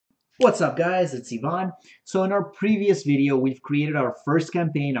What's up guys, it's Ivan. So in our previous video, we've created our first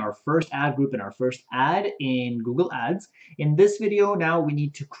campaign, our first ad group, and our first ad in Google Ads. In this video now, we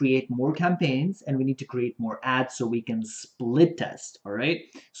need to create more campaigns and we need to create more ads so we can split test, all right?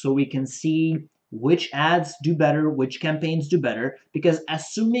 So we can see which ads do better, which campaigns do better, because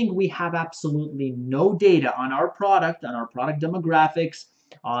assuming we have absolutely no data on our product demographics,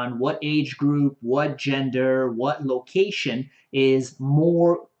 on what age group, what gender, what location is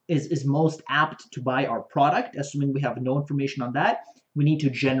most apt to buy our product, assuming we have no information on that, we need to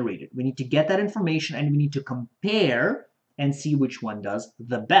generate it. We need to get that information and we need to compare and see which one does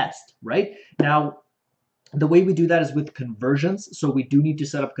the best, right? Now, the way we do that is with conversions. So we do need to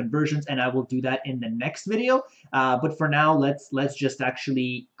set up conversions, and I will do that in the next video. But for now, let's just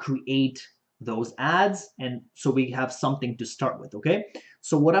actually create those ads, and so we have something to start with, okay?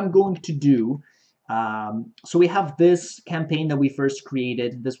 So what I'm going to do, so we have this campaign that we first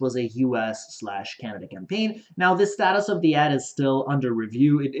created. This was a US/Canada campaign. Now the status of the ad is still under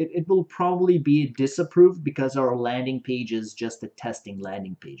review. It will probably be disapproved because our landing page is just a testing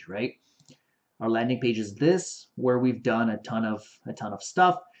landing page, right? Our landing page is this, where we've done a ton of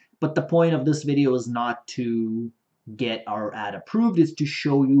stuff. But the point of this video is not to get our ad approved, is to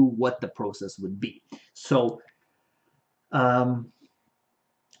show you what the process would be. So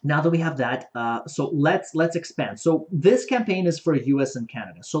now that we have that, so let's expand. So this campaign is for US and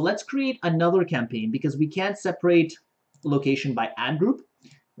Canada. So let's create another campaign because we can't separate location by ad group,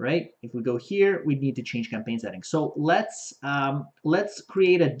 right? If we go here, we need to change campaign settings. So let's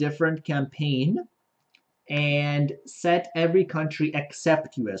create a different campaign and set every country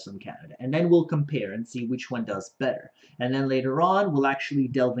except US and Canada. And then we'll compare and see which one does better. And then later on, we'll actually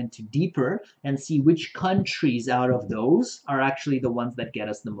delve into deeper and see which countries out of those are actually the ones that get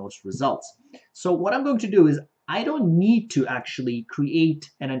us the most results. So what I'm going to do is I don't need to actually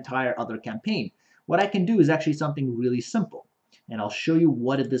create an entire other campaign. What I can do is actually something really simple. And I'll show you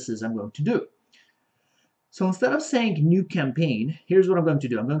what this is I'm going to do. So instead of saying new campaign, here's what I'm going to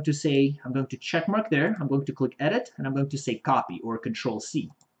do. I'm going to check mark there. I'm going to click edit and I'm going to say copy or control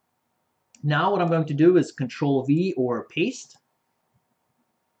C. Now what I'm going to do is control V or paste.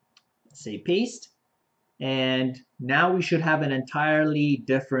 Say paste. And now we should have an entirely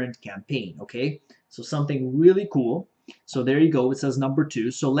different campaign, okay? So something really cool. So there you go. It says number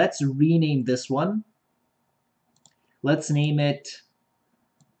 2. So let's rename this one. Let's name it,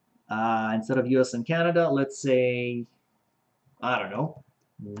 instead of US and Canada, let's say, I don't know,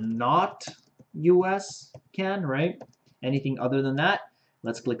 not US can, right? Anything other than that.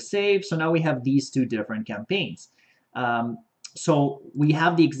 Let's click save. So now we have these two different campaigns. So we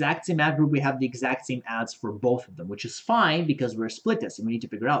have the exact same ad group. We have the exact same ads for both of them, which is fine because we're split testing. We need to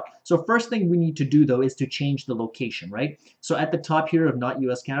figure out. So first thing we need to do, though, is to change the location, right? So at the top here of not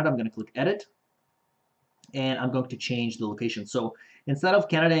US, Canada, I'm going to click edit. And I'm going to change the location. So instead of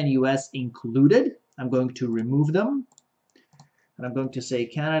Canada and US included, I'm going to remove them. And I'm going to say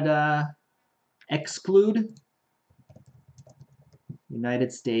Canada exclude,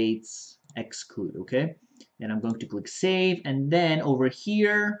 United States exclude, okay? And I'm going to click save. And then over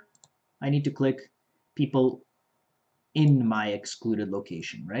here, I need to click people in my excluded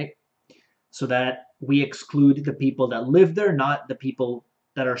location, right? So that we exclude the people that live there, not the people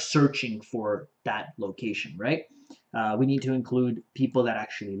that are searching for that location, right? We need to include people that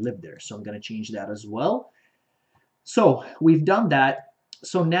actually live there. So I'm going to change that as well. So we've done that.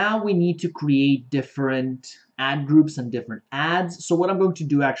 So now we need to create different ad groups and different ads. So what I'm going to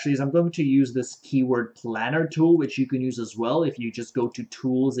do actually is I'm going to use this keyword planner tool, which you can use as well. If you just go to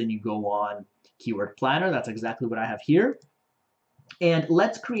tools and you go on keyword planner, that's exactly what I have here. And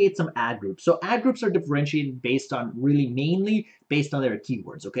let's create some ad groups. So ad groups are differentiated based on mainly based on their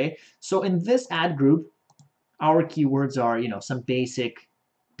keywords, okay? So in this ad group, our keywords are, some basic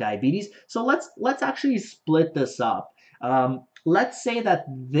diabetes. So let's actually split this up. Let's say that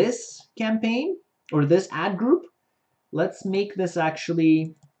this campaign or this ad group, let's make this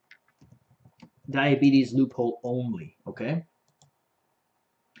actually diabetes loophole only, okay?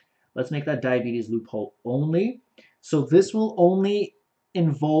 Let's make that diabetes loophole only. So this will only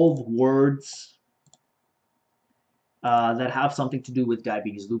involve words that have something to do with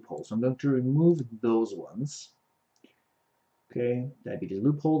diabetes loophole. So I'm going to remove those ones. Okay, diabetes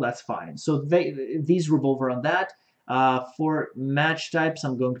loophole, that's fine. So these revolve around that. For match types,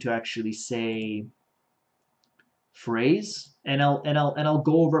 I'm going to actually say phrase, and I'll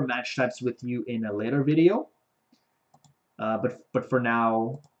go over match types with you in a later video. But for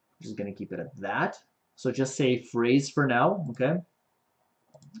now, I'm just going to keep it at that. So just say phrase for now, okay?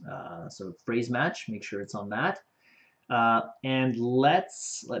 So phrase match, make sure it's on that. And let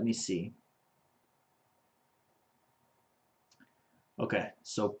me see. Okay,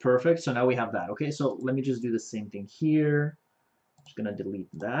 so perfect. So now we have that. Okay, so let me just do the same thing here. Just gonna delete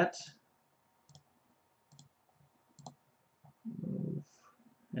that. Move.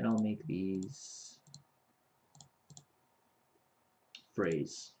 And I'll make these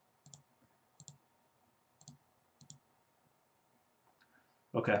phrase.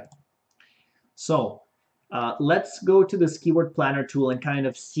 Okay, so let's go to this keyword planner tool and kind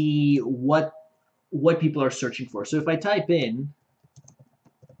of see what people are searching for. So if I type in,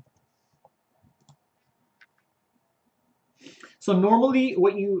 so normally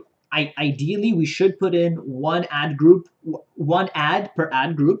ideally we should put in one ad group, one ad per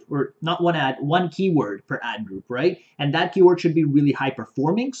ad group, or not one ad, one keyword per ad group, right? And that keyword should be really high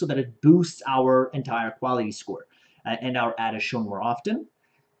performing so that it boosts our entire quality score and our ad is shown more often.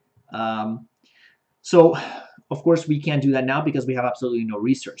 So of course we can't do that now because we have absolutely no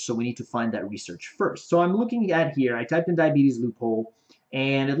research. So we need to find that research first. So I'm looking at here, I typed in diabetes loophole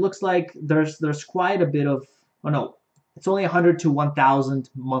and it looks like there's quite a bit of, oh no, it's only 100 to 1,000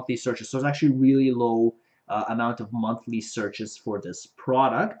 monthly searches. So it's actually really low amount of monthly searches for this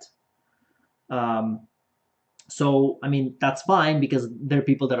product. So, I mean, that's fine because there are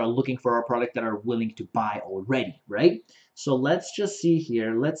people that are looking for our product that are willing to buy already, right? So let's just see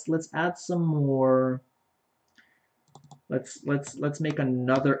here. Let's add some more. Let's make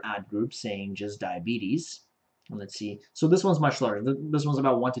another ad group saying just diabetes. And let's see. So this one's much larger. This one's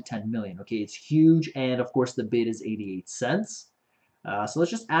about 1 to 10 million. Okay, it's huge, and of course the bid is 88 cents. So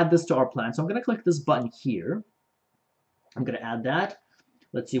let's just add this to our plan. So I'm going to click this button here. I'm going to add that.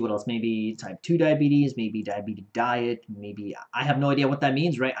 Let's see what else. Maybe type 2 diabetes, maybe diabetes diet, maybe I have no idea what that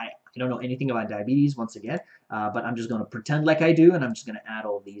means, right? I don't know anything about diabetes once again, but I'm just going to pretend like I do, and I'm just going to add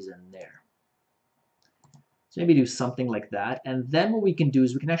all these in there. So maybe do something like that. And then what we can do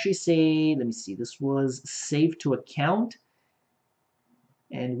is we can actually say, let me see, this was save to account,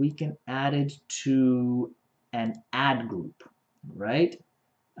 and we can add it to an ad group, right?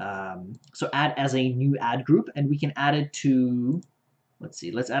 So add as a new ad group, and we can add it to, let's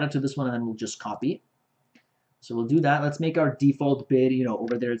see, let's add it to this one, and then we'll just copy it. So we'll do that. Let's make our default bid, you know,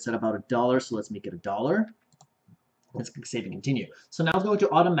 over there it's at about $1, so let's make it $1. Let's click save and continue. So now it's going to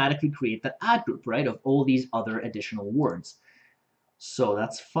automatically create that ad group, right, of all these other additional words. So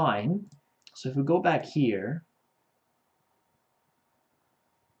that's fine. So if we go back here,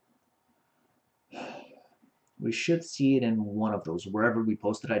 we should see it in one of those. Wherever we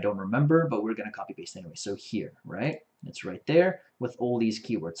posted, I don't remember, but we're going to copy paste anyway. So here, right? It's right there with all these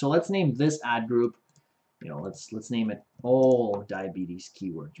keywords. So let's name this ad group, you know, let's name it all diabetes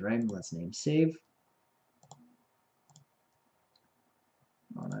keywords, right? Let's name save.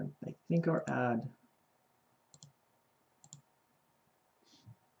 I think our ad,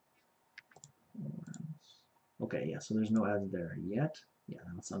 okay, yeah, so there's no ads there yet. Yeah,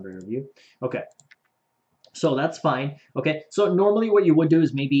 that's under review. Okay, so that's fine. Okay, so normally what you would do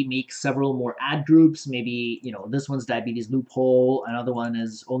is maybe make several more ad groups. Maybe, you know, this one's diabetes loophole, another one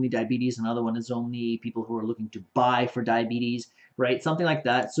is only diabetes, another one is only people who are looking to buy for diabetes, right? Something like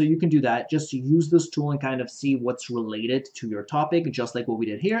that. So you can do that. Just use this tool and kind of see what's related to your topic, just like what we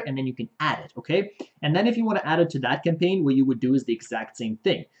did here, and then you can add it, okay? And then if you want to add it to that campaign, what you would do is the exact same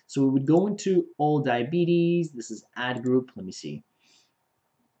thing. So we would go into all diabetes. This is ad group. Let me see.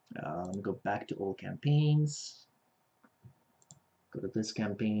 Let me go back to all campaigns. Go to this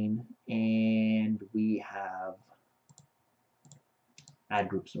campaign, and we have ad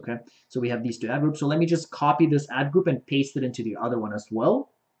groups, okay? So we have these two ad groups. So let me just copy this ad group and paste it into the other one as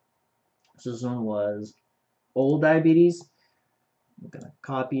well. So this one was all diabetes. I'm gonna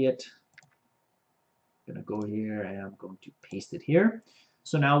copy it. I'm gonna go here, and I'm going to paste it here.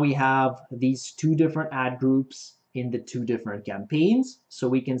 So now we have these two different ad groups in the two different campaigns, so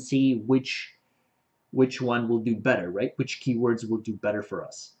we can see which one will do better, right? Which keywords will do better for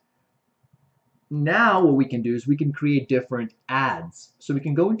us. Now what we can do is we can create different ads. So we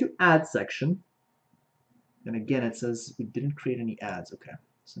can go into ad section, and again it says we didn't create any ads. Okay,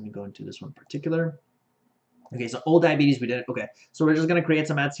 so let me go into this one in particular. Okay, so all diabetes we did. Okay, so we're just going to create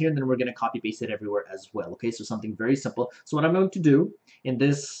some ads here, and then we're going to copy paste it everywhere as well. Okay, so something very simple. So what I'm going to do in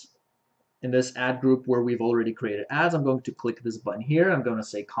this ad group where we've already created ads, I'm going to click this button here. I'm going to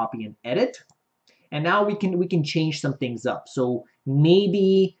say copy and edit, and now we can change some things up. So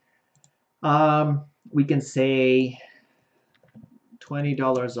maybe we can say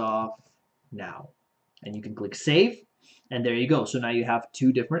 $20 off now, and you can click save, and there you go. So now you have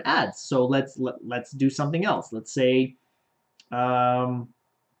two different ads. So let's do something else. Let's say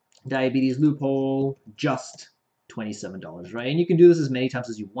diabetes loophole, just $27, right? And you can do this as many times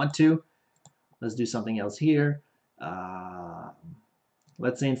as you want to. Let's do something else here.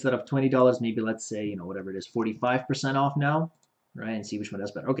 Let's say instead of $20, maybe let's say, you know, whatever it is, 45% off now, right? And see which one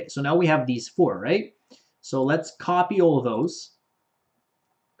does better. Okay, so now we have these four, right? So let's copy all of those.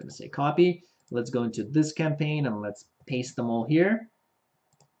 I'm gonna say copy. Let's go into this campaign and let's paste them all here.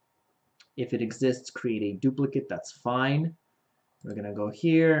 If it exists, create a duplicate, that's fine. We're gonna go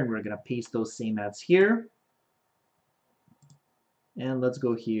here and we're gonna paste those same ads here. And let's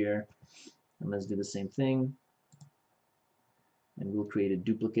go here and let's do the same thing. And we'll create a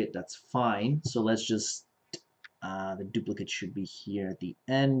duplicate, that's fine. So let's just, the duplicate should be here at the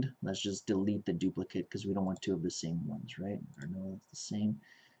end. Let's just delete the duplicate because we don't want two of the same ones, right? Or no, it's the same.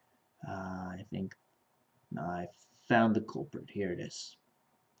 I think I found the culprit. Here it is.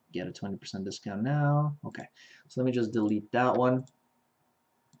 Get a 20% discount now. Okay, so let me just delete that one.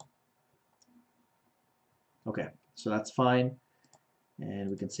 Okay, so that's fine. And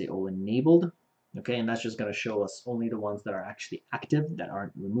we can say all enabled. Okay, and that's just going to show us only the ones that are actually active that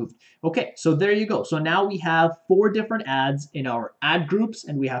aren't removed. Okay, so there you go. So now we have 4 different ads in our ad groups,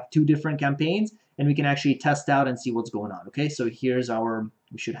 and we have 2 different campaigns, and we can actually test out and see what's going on. Okay, so here's our,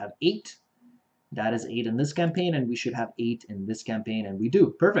 we should have 8. That is 8 in this campaign, and we should have 8 in this campaign, and we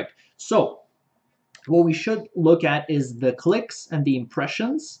do. Perfect. So what we should look at is the clicks and the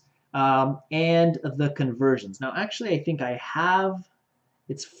impressions and the conversions. Now, actually, I think I have.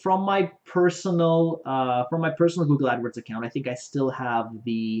 It's from my personal Google AdWords account. I think I still have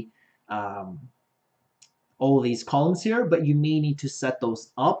the all these columns here, but you may need to set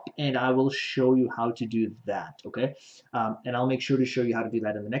those up, and I will show you how to do that. Okay, and I'll make sure to show you how to do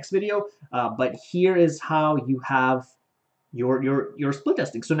that in the next video. But here is how you have your split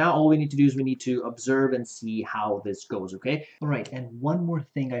testing. So now all we need to do is we need to observe and see how this goes. Okay. All right. And one more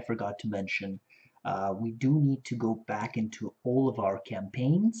thing I forgot to mention. We do need to go back into all of our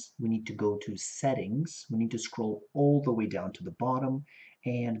campaigns. We need to go to settings. We need to scroll all the way down to the bottom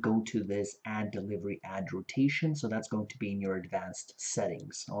and go to this ad delivery, ad rotation. So that's going to be in your advanced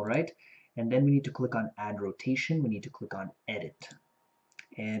settings. All right. And then we need to click on ad rotation. We need to click on edit.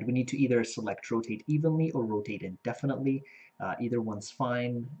 And we need to either select rotate evenly or rotate indefinitely. Either one's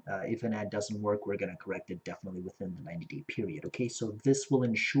fine. If an ad doesn't work, we're going to correct it definitely within the 90-day period. Okay, so this will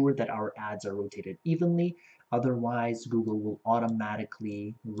ensure that our ads are rotated evenly. Otherwise, Google will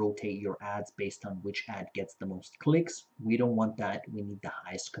automatically rotate your ads based on which ad gets the most clicks. We don't want that. We need the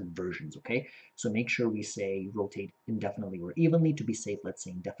highest conversions. Okay, so make sure we say rotate indefinitely or evenly. To be safe, let's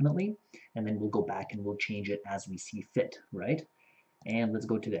say indefinitely. And then we'll go back and we'll change it as we see fit, right? And let's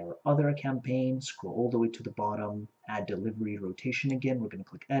go to our other campaign, scroll all the way to the bottom, add delivery rotation again. We're going to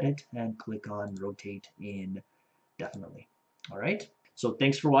click edit and click on rotate indefinitely. All right. So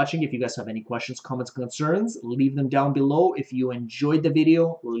thanks for watching. If you guys have any questions, comments, concerns, leave them down below. If you enjoyed the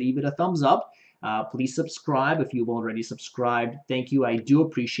video, leave it a thumbs up. Please subscribe if you've already subscribed. Thank you. I do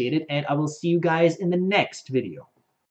appreciate it. And I will see you guys in the next video.